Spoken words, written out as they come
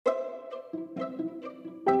I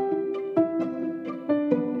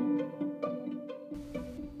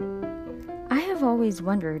have always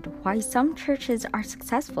wondered why some churches are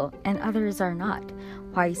successful and others are not,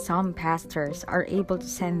 why some pastors are able to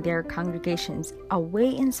send their congregations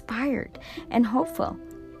away inspired and hopeful,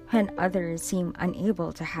 when others seem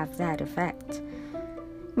unable to have that effect.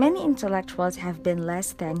 Many intellectuals have been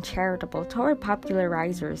less than charitable toward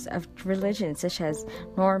popularizers of religion such as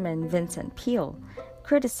Norman Vincent Peale,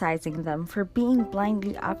 criticizing them for being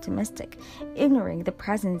blindly optimistic, ignoring the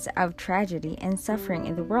presence of tragedy and suffering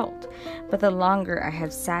in the world. But the longer I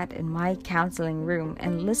have sat in my counseling room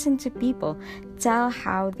and listened to people tell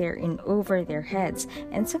how they're in over their heads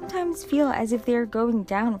and sometimes feel as if they're going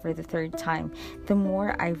down for the third time, the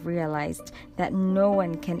more I've realized that no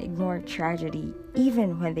one can ignore tragedy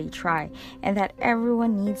even when they try, and that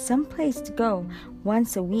everyone needs some place to go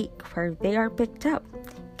once a week where they are picked up,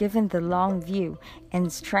 given the long view,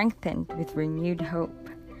 and strengthened with renewed hope.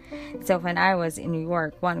 So when I was in New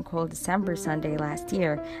York one cold December Sunday last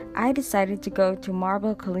year, I decided to go to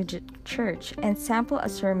Marble Collegiate Church and sample a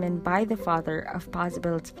sermon by the father of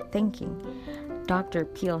possibility thinking, Dr.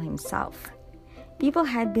 Peale himself. People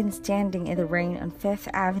had been standing in the rain on Fifth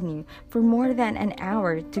Avenue for more than an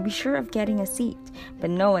hour to be sure of getting a seat,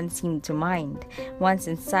 but no one seemed to mind. Once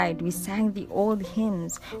inside, we sang the old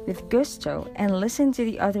hymns with gusto and listened to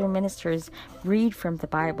the other ministers read from the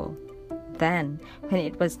Bible. Then, when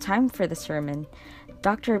it was time for the sermon,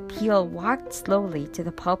 Dr. Peale walked slowly to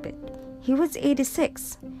the pulpit. He was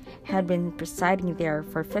 86, had been presiding there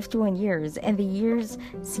for 51 years, and the years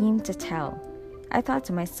seemed to tell. I thought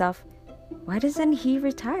to myself, why doesn't he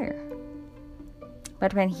retire?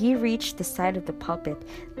 But when he reached the side of the pulpit,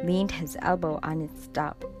 leaned his elbow on its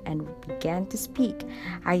stop, and began to speak,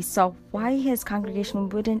 I saw why his congregation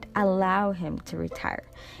wouldn't allow him to retire.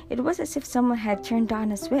 It was as if someone had turned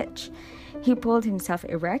on a switch. He pulled himself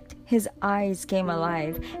erect, his eyes came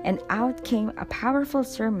alive, and out came a powerful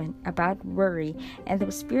sermon about worry and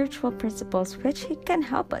the spiritual principles which can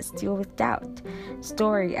help us deal with doubt.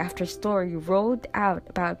 Story after story rolled out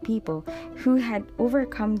about people who had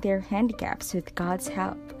overcome their handicaps with God's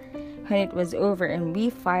help. When it was over and we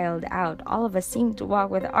filed out, all of us seemed to walk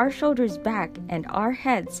with our shoulders back and our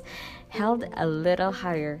heads held a little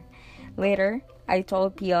higher. Later, I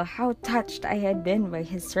told Peale how touched I had been by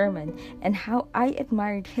his sermon and how I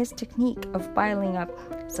admired his technique of piling up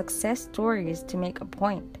success stories to make a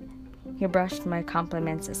point. He brushed my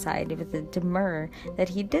compliments aside with a demur that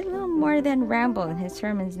he did little more than ramble in his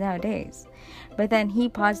sermons nowadays. But then he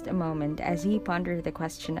paused a moment as he pondered the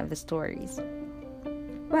question of the stories.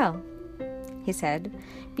 Well, he said,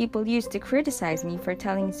 people used to criticize me for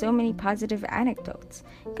telling so many positive anecdotes.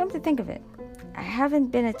 Come to think of it, I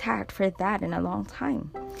haven't been attacked for that in a long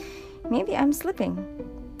time. Maybe I'm slipping,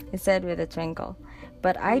 he said with a twinkle.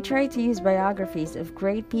 But I try to use biographies of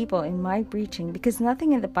great people in my preaching because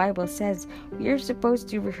nothing in the Bible says we are supposed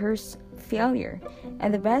to rehearse failure.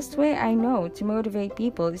 And the best way I know to motivate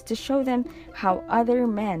people is to show them how other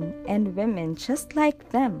men and women just like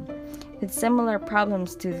them, with similar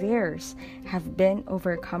problems to theirs, have been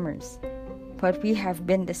overcomers. What we have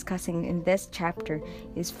been discussing in this chapter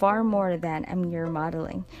is far more than a mere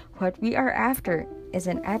modeling. What we are after is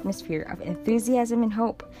an atmosphere of enthusiasm and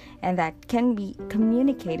hope, and that can be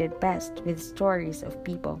communicated best with stories of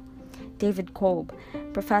people. David Kolb,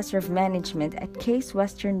 professor of management at Case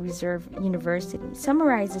Western Reserve University,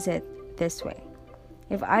 summarizes it this way.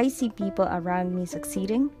 If I see people around me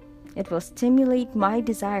succeeding, it will stimulate my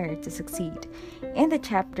desire to succeed. In the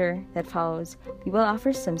chapter that follows, we will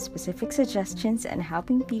offer some specific suggestions on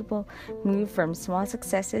helping people move from small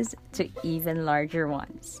successes to even larger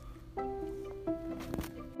ones.